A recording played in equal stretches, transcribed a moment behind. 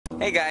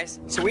Hey guys,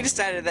 so we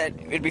decided that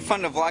it'd be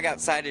fun to vlog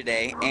outside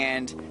today,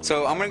 and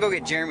so I'm gonna go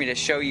get Jeremy to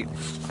show you.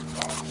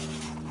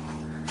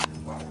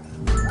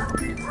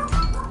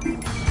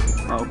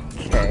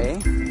 Okay.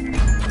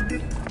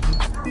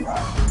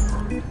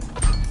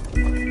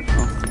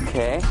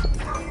 Okay.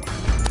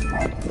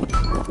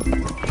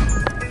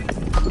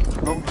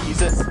 Oh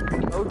Jesus!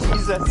 Oh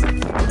Jesus!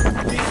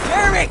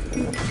 Jeremy!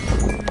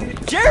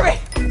 Jeremy!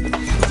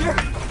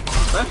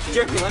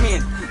 Jeremy, let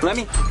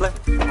me in.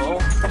 Oh.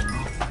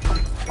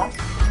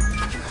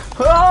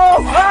 Oh!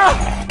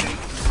 Ah!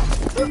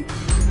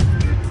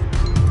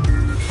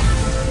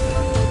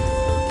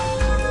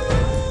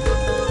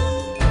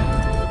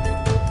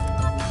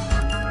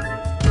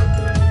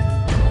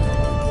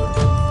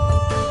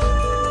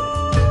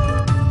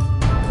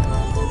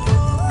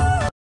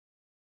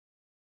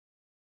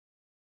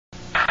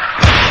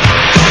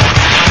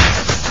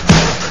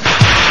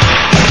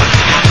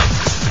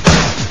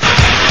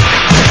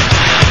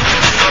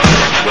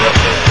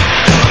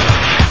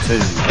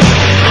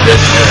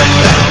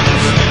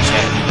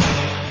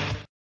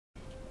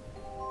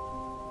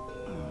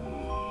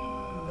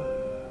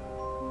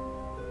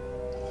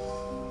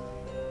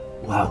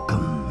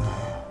 Welcome,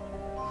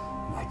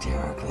 my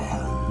Terror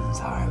Clowns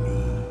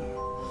army.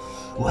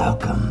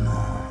 Welcome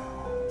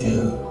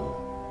to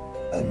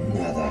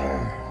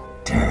another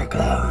Terror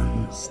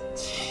Clowns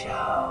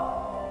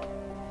show.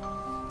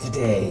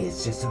 Today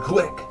is just a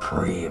quick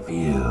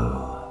preview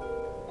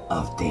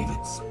of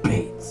David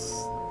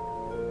Spates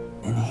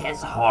and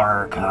his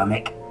horror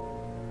comic,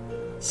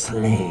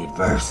 Slade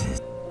vs.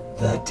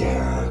 the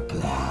Terror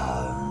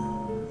Clowns.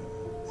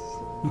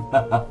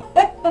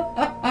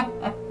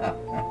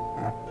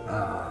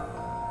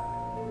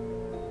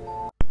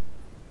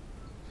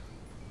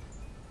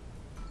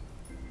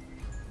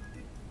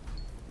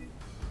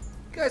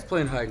 You guys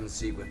playing hide and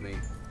seek with me?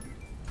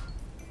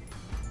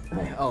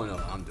 Oh no,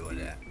 I'm doing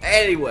that.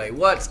 Anyway,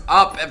 what's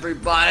up,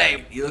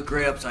 everybody? You look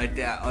great upside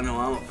down. Oh no,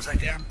 I'm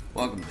upside down.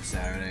 Welcome to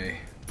Saturday.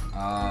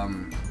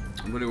 I'm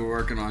gonna be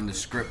working on the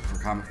script for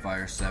Comic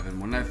Fire 7.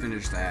 When I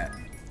finish that,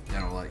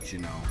 then I'll let you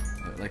know,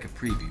 like a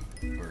preview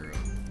or a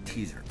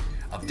teaser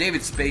of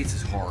David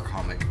Spates' horror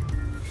comic,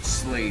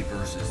 Slade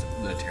vs.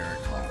 the Terror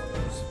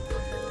Clowns.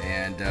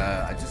 And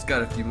I just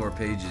got a few more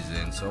pages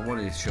in, so I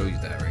wanted to show you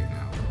that right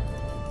now.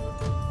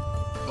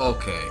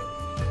 Okay,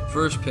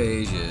 first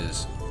page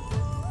is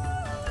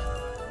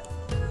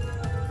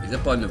he's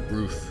up on the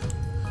roof,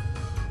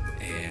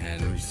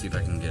 and let me see if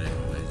I can get it.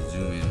 Let's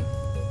zoom in.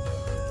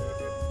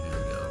 There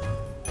we go.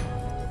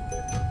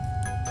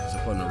 He's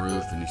up on the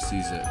roof, and he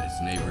sees that his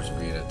neighbors are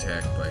being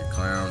attacked by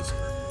clowns,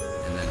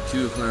 and then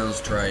two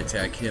clowns try to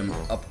attack him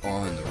up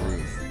on the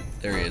roof.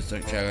 There he is.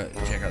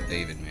 Check out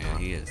David, man.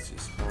 He is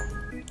just.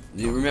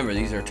 Remember,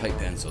 these are type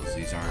pencils.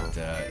 These aren't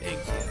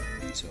inks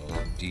yet, so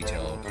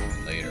detail will come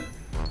in later.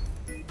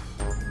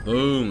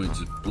 Boom! It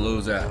just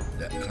blows that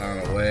clown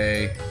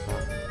away.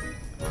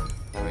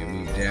 We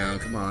move down.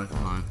 Come on.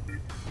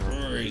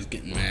 Oh, he's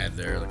getting mad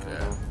there. Look at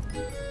that.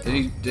 Then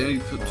he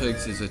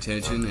takes his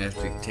attention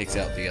after he takes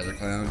out the other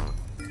clown,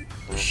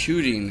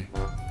 shooting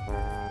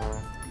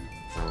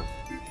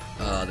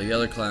the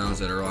other clowns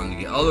that are on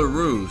the other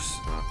roofs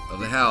of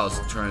the house,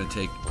 trying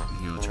to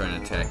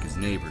attack his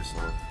neighbors.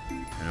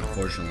 And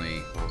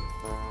unfortunately,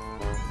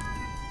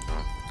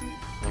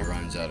 he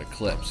runs out of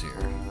clips here.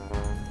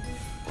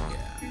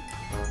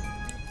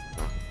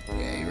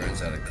 Yeah, he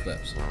runs out of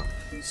clips.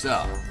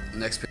 So,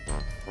 next page.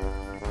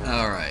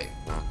 Alright.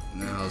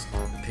 Now,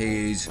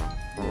 page,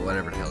 or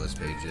whatever the hell this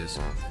page is.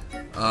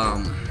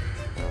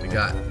 We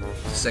got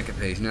the second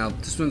page. Now,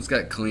 this one's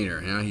got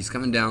cleaner. Now, he's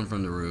coming down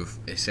from the roof.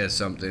 It says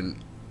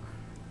something,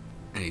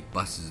 and he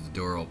busts the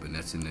door open.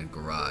 That's in the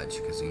garage,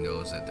 because he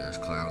knows that there's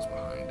clowns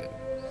behind it.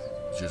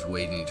 Just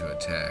waiting to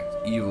attack.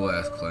 Evil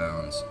ass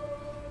clowns.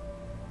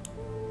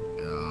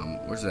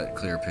 Where's that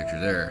clear picture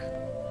there?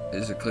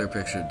 There's a clear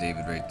picture of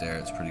David right there.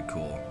 It's pretty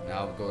cool.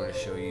 Now I'm going to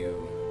show you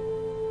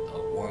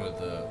one of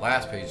the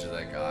last pages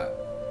I got.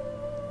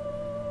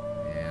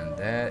 And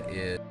that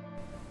is...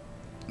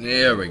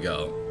 There we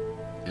go.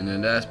 And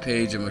then that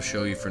page I'm going to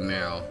show you for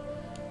now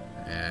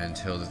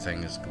until the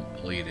thing is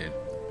completed.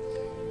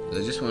 I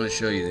just want to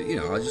show you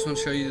that, I just want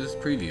to show you this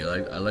preview.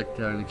 I like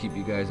trying to keep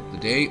you guys up to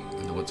date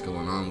on what's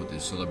going on with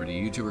these celebrity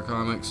YouTuber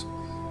comics.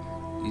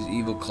 These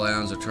evil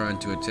clowns are trying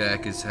to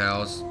attack his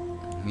house.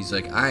 He's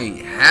like, I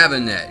ain't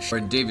having that ship. Or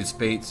in David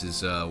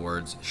Spates'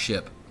 words,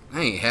 ship.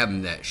 I ain't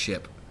having that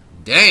ship.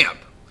 Damn!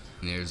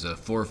 And there's a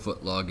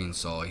 4-foot logging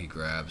saw he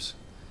grabs.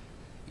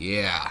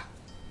 Yeah.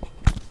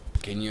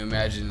 Can you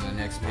imagine in the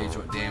next page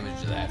what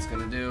damage that's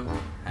gonna do?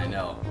 I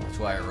know. That's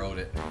why I wrote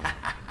it.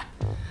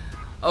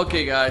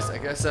 Okay, guys, I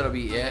guess that'll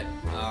be it.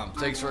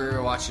 Thanks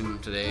for watching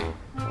today,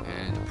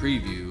 and the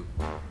preview,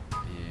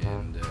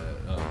 and the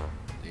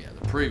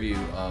preview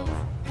of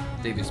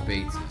David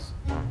Spates'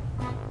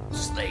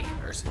 Slade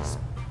vs.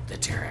 the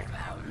Terror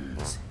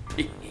Clowns.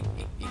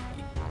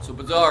 So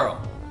Bizarro,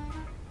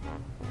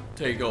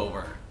 take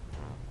over.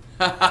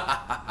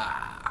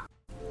 I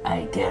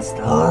guess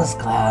those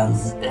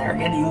clowns are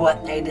getting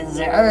what they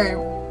deserve.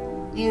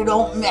 You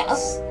don't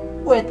mess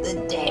with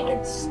the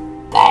damn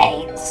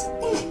Spades.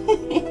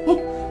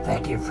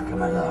 Thank you for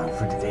coming along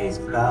for today's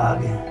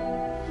vlog.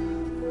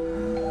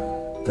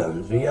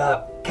 Thumbs me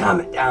up,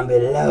 comment down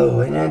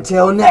below, and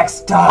until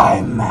next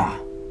time,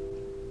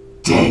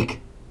 take